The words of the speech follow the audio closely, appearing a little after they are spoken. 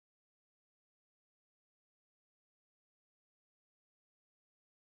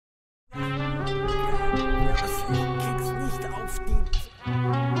Krieg's nicht auf die...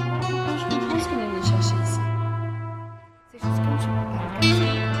 Je pense qu'on est venu chercher ici. C'est juste comme tu me parles comme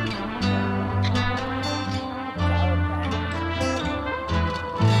ça.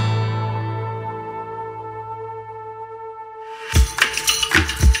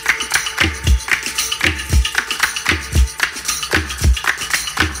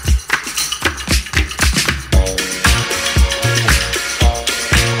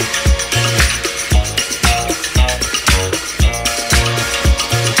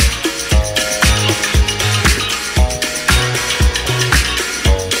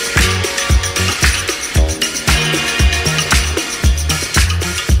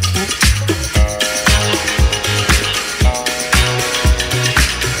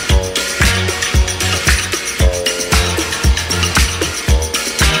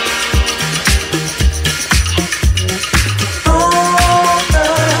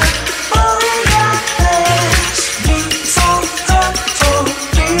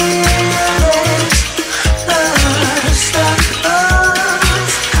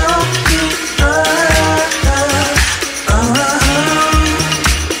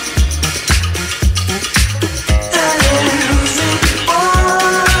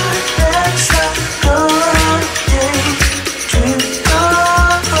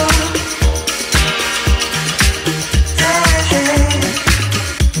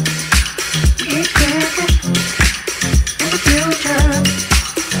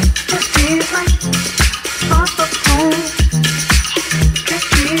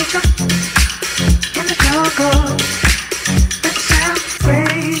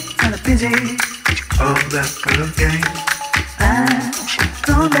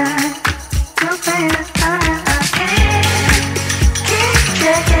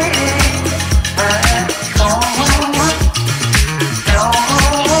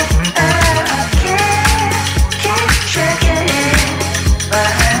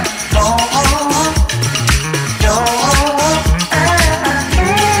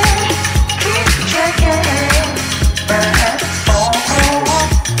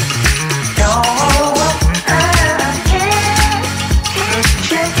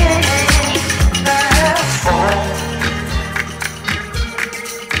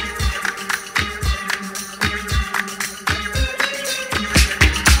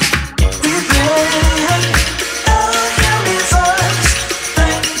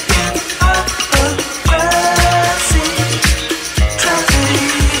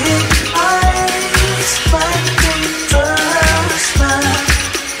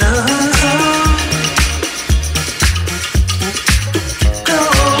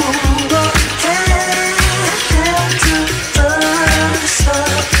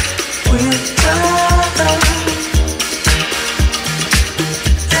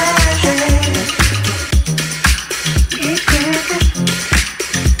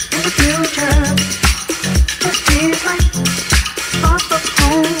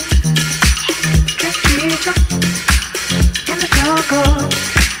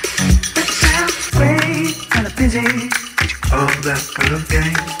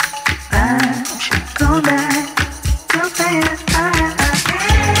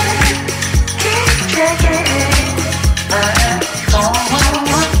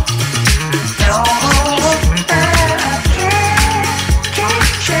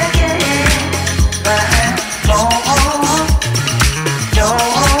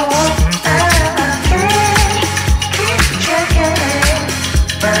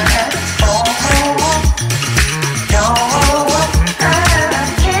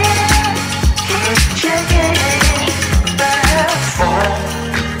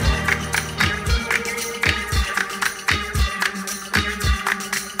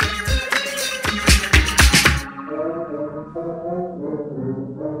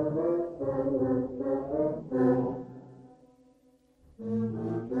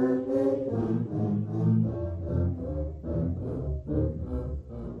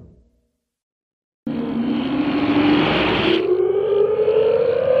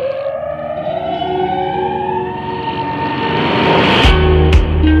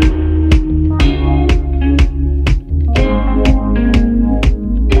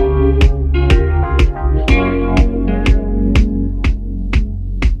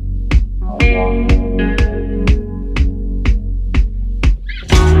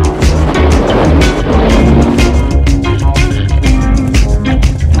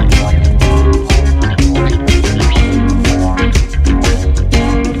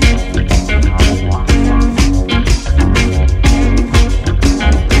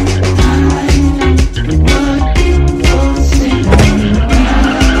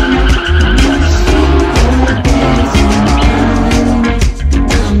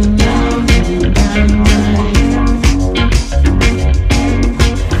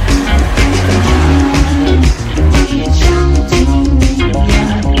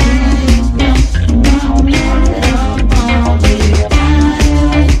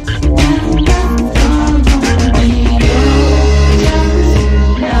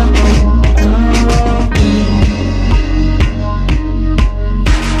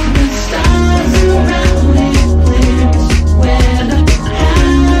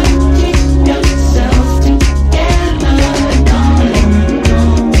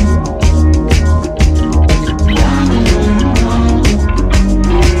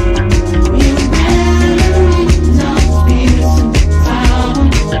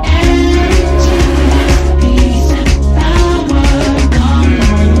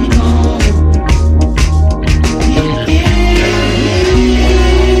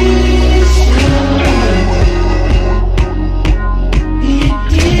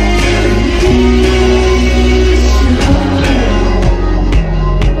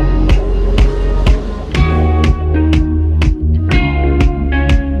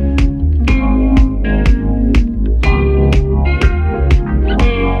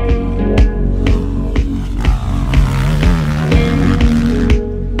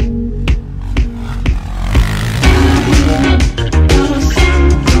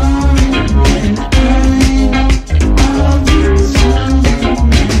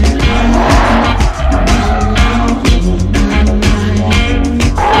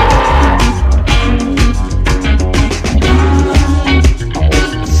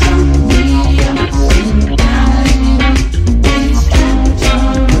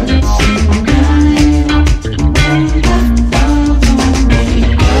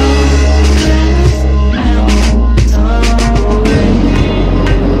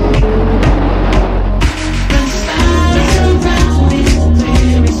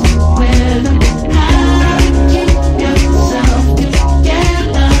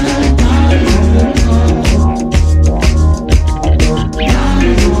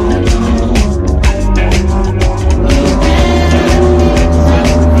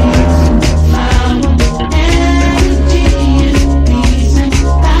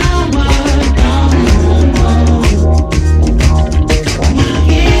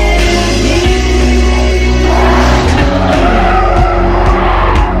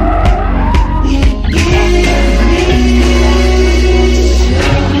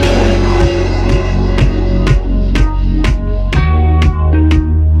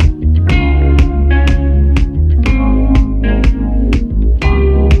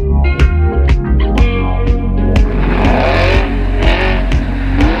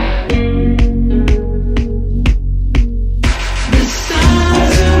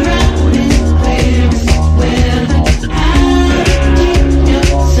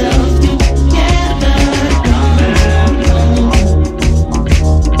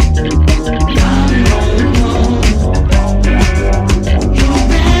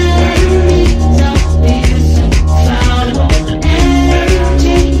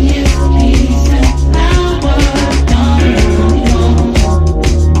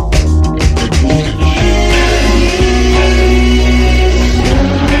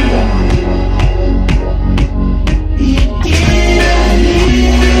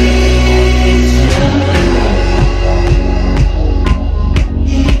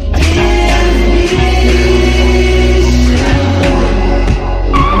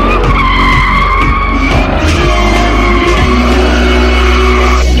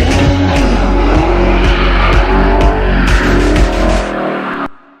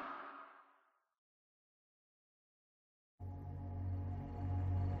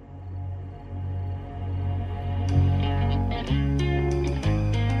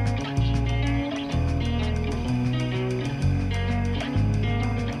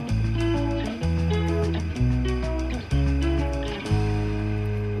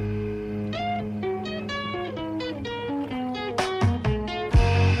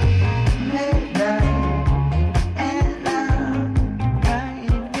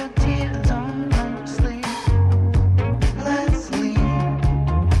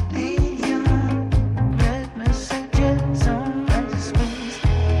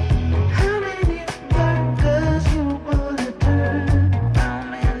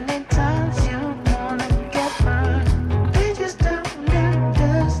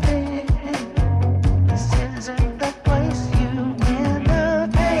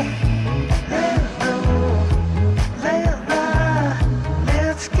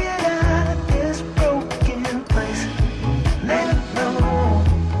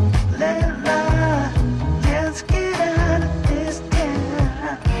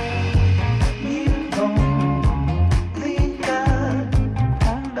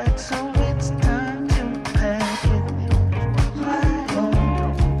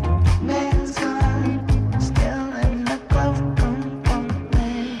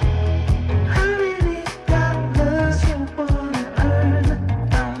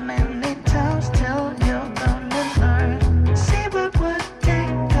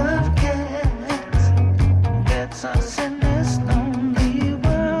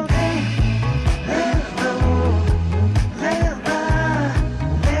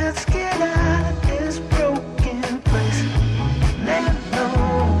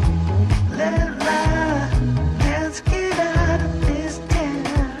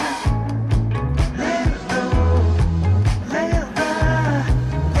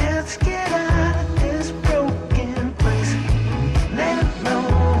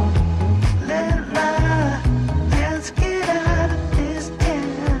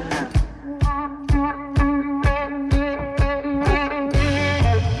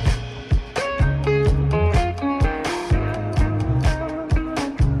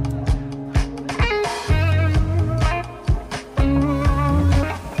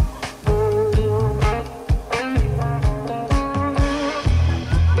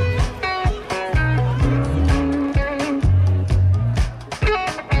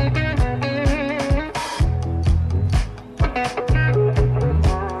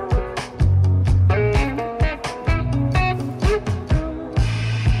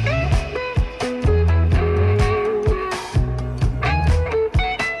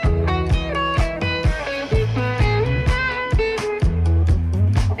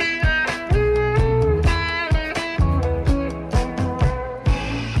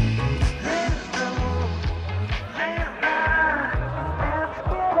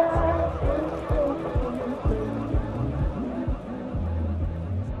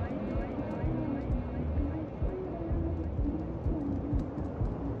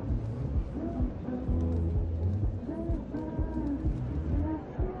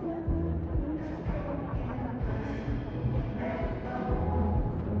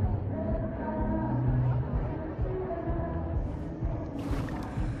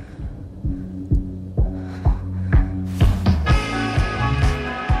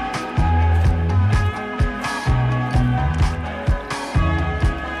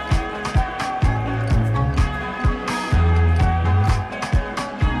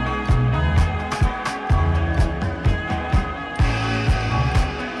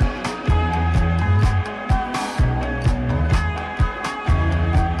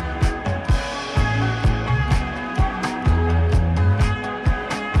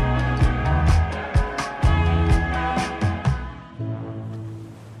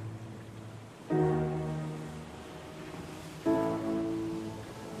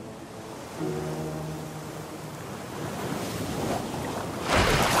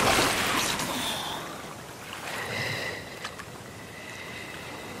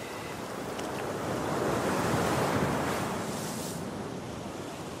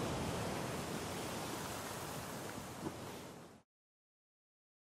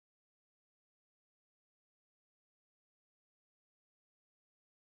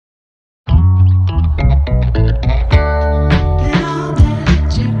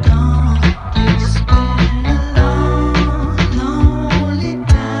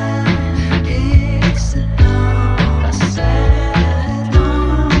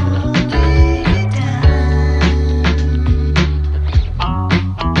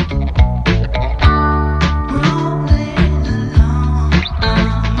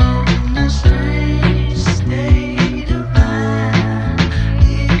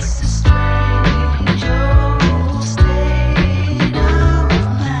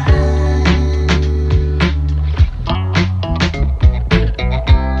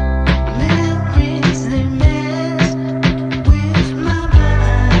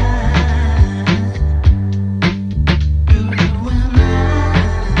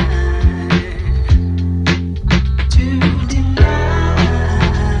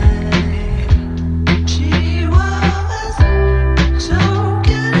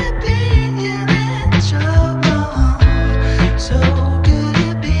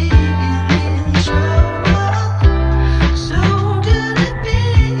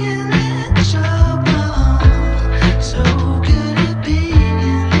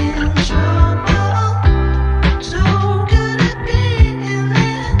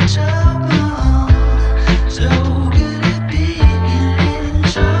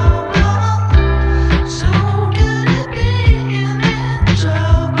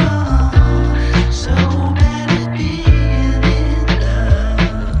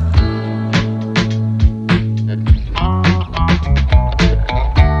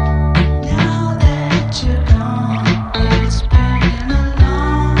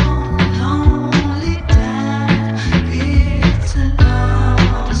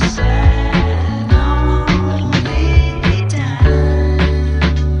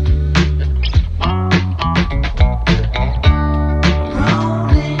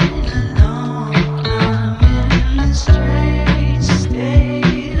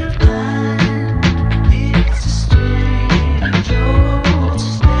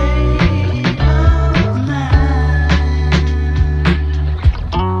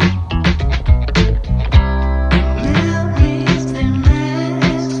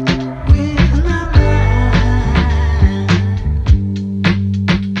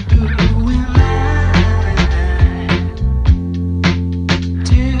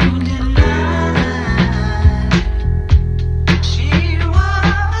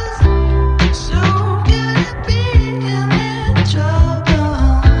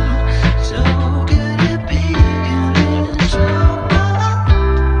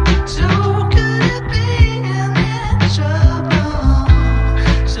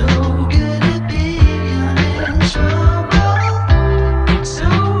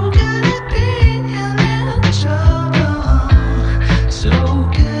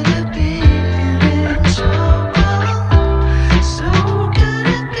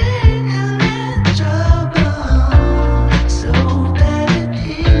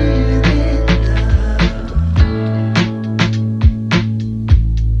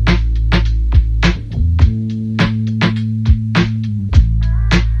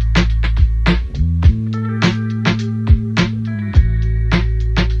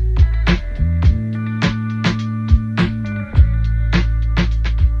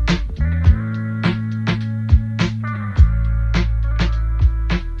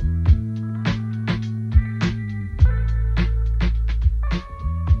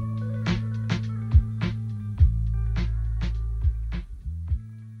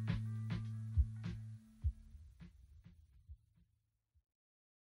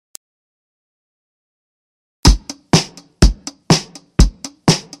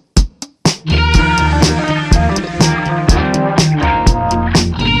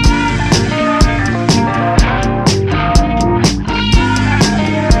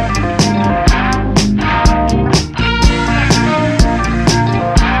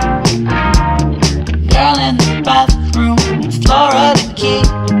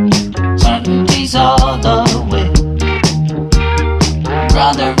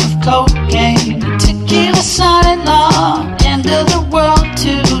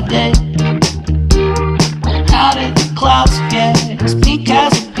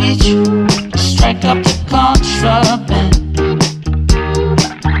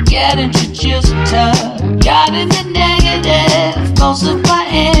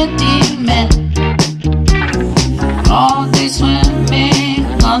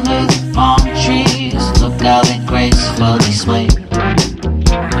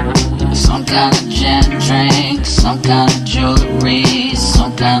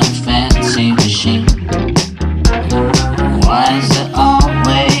 kind of fancy machine. Why is it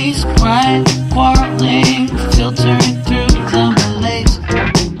always crying, quarreling, filtering through the malaise?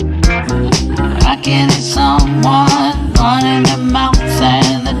 I can hear someone running their mouth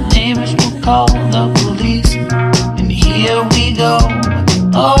and the neighbors will call the police. And here we go,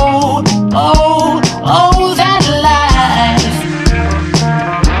 oh, oh, oh, that life,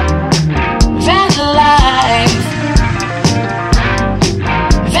 that life,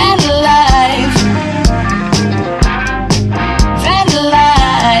 that life, that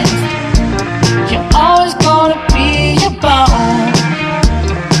life. You're always gonna be your bone.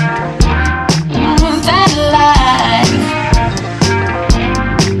 That life,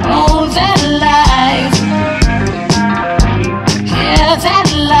 oh, that life, yeah, that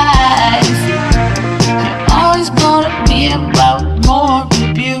life. You're always gonna be about moral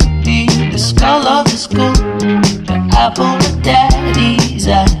beauty, the skull of the school, the apple of daddy's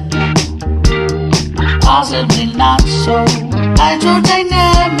eye. Possibly not so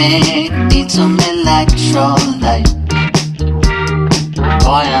hydrodynamic, need some electrolyte.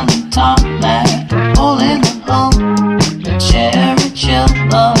 Boy on the tarmac, hole in the hull, the cherry chill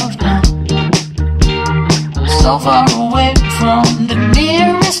love now. So far away from the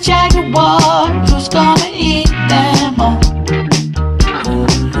nearest jaguar, who's gonna eat them all?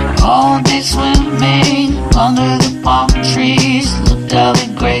 All day swimming under the palm trees, looked how they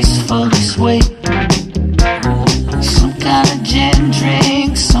gracefully sway. Some kind of gin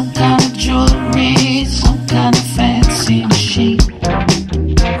drink, some kind of jewelry, some kind of fancy machine.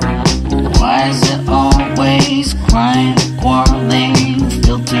 Why is it always crying, quarreling,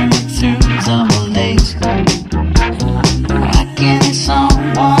 filtering through the malaise? I can hear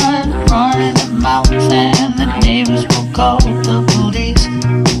someone running their mouth and the neighbors will call the police.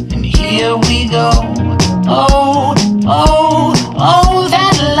 And here we go, oh, oh, oh,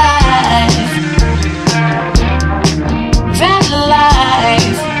 that life, that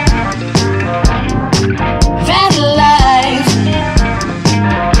life, that life,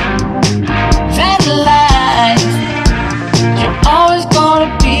 that life. You're always gonna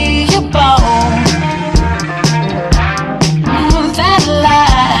be your bone. That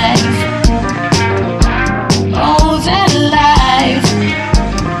life, oh, that life,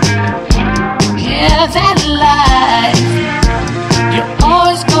 yeah, that life. You're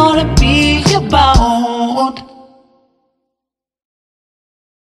always gonna be your bone.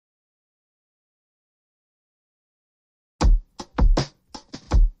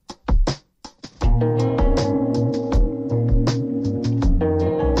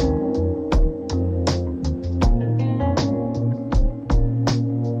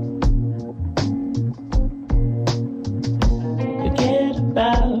 Forget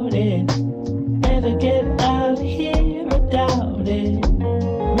about it. Never get out of here, I doubt it.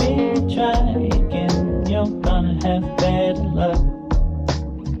 Maybe try again, you're gonna have better luck.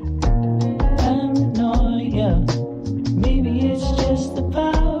 Paranoia, maybe it's just the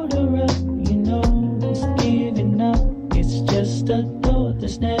powder up. You know it's giving up. It's just a door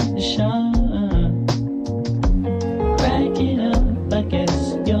that's never shut. Crack it up, I guess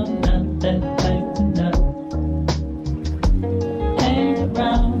you're not that type of nut. Hang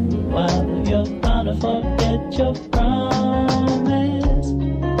around a while, you're bound to forget your promise.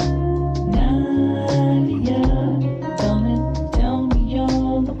 Nadia, tell me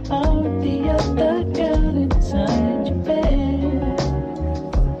all about the other girl inside your bed.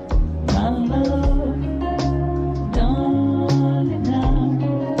 My love, darling, I'm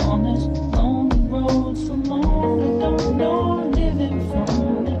on this lonely road so long I don't know living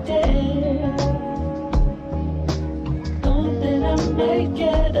from the dead. Thought that I might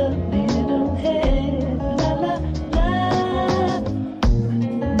get a little head, la la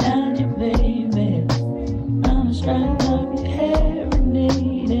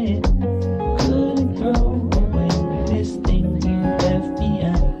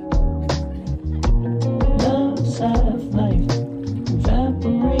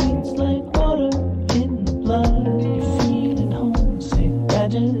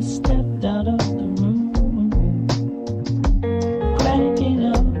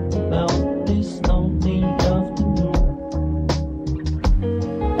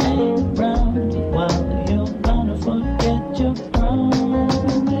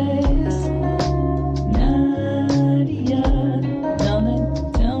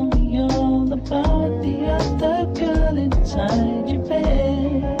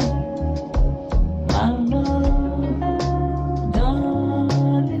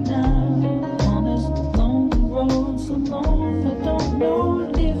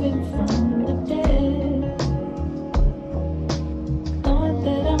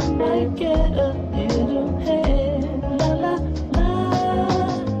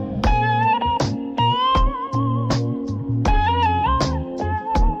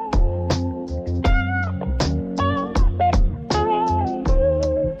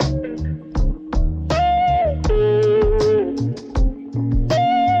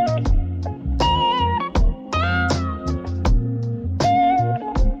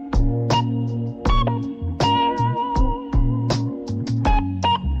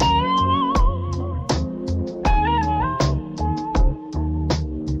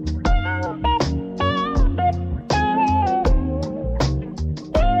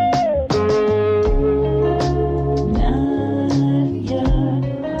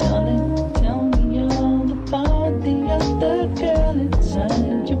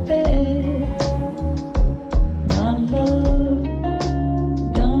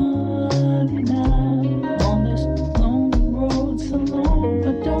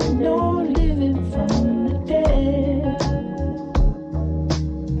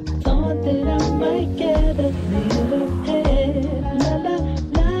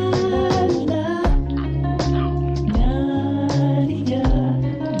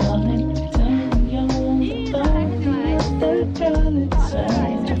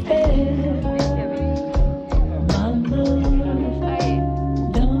inside your head. My love,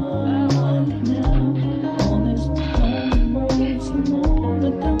 darling, now on this long road, some more I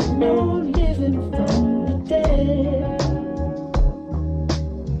don't know, living from the dead.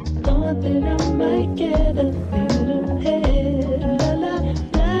 Thought that I might get a little ahead. La la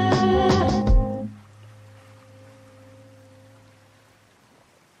la.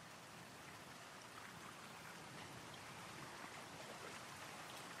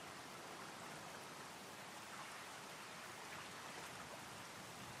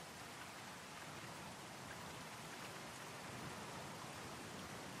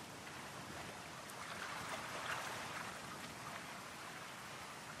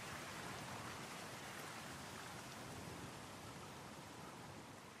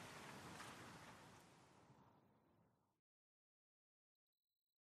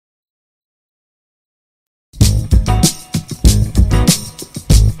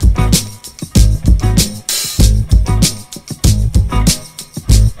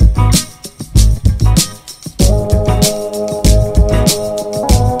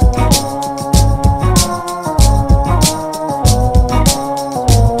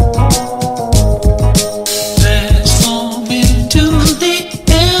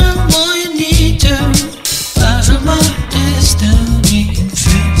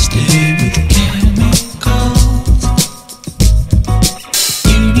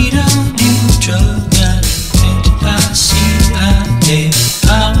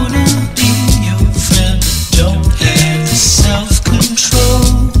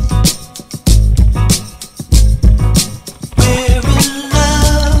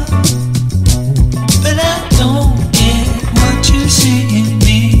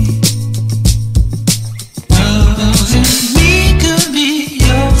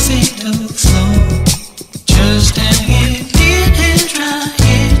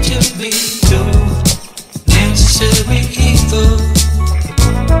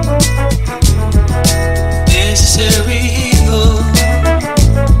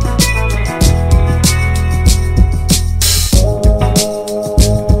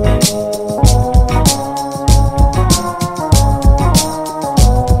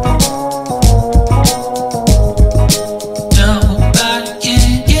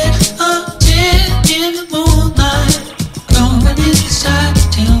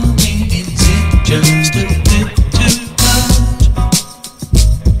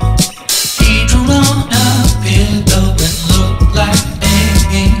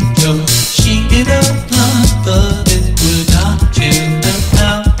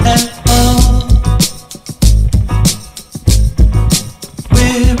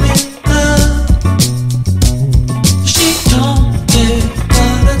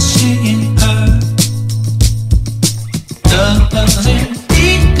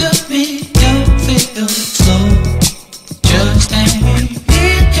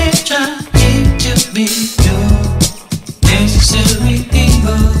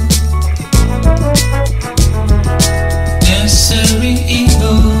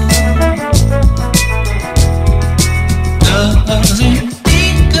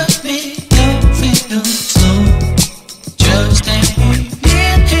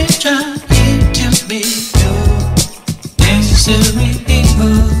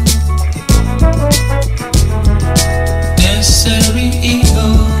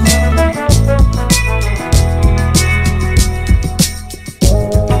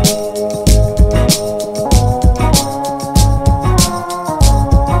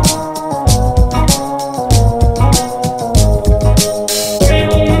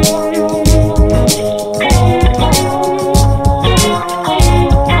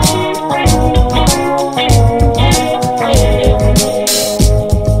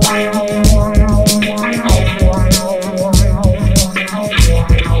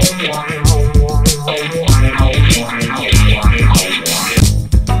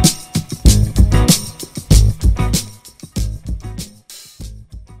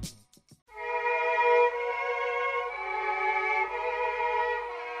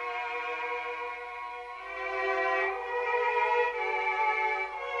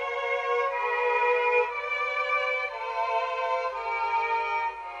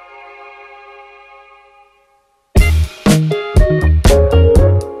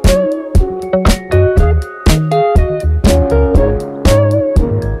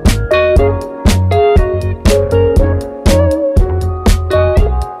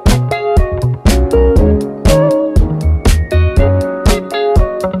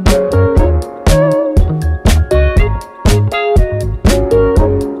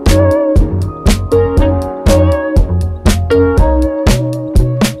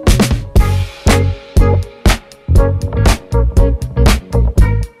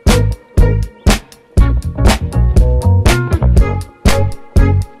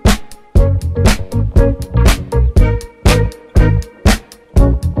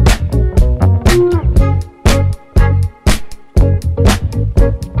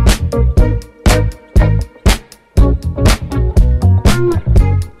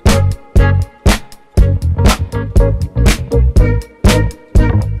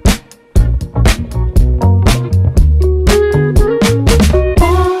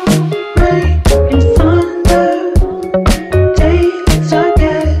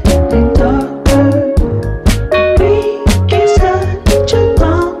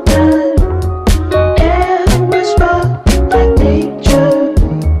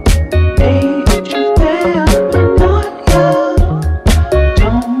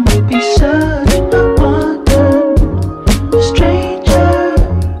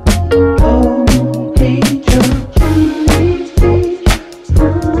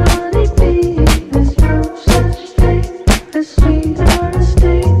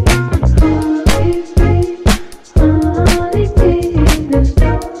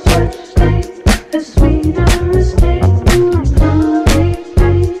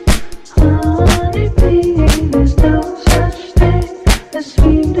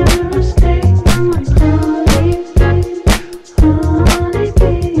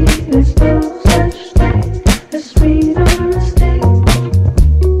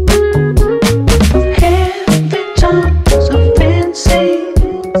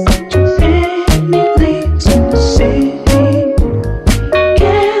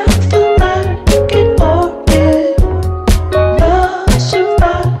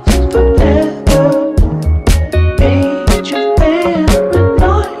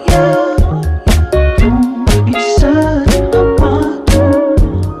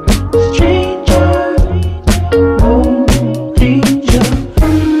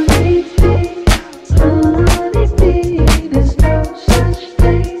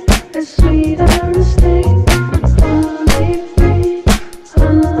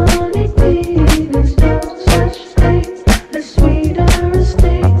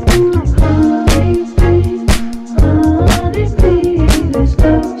 There's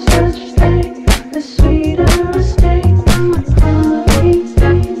no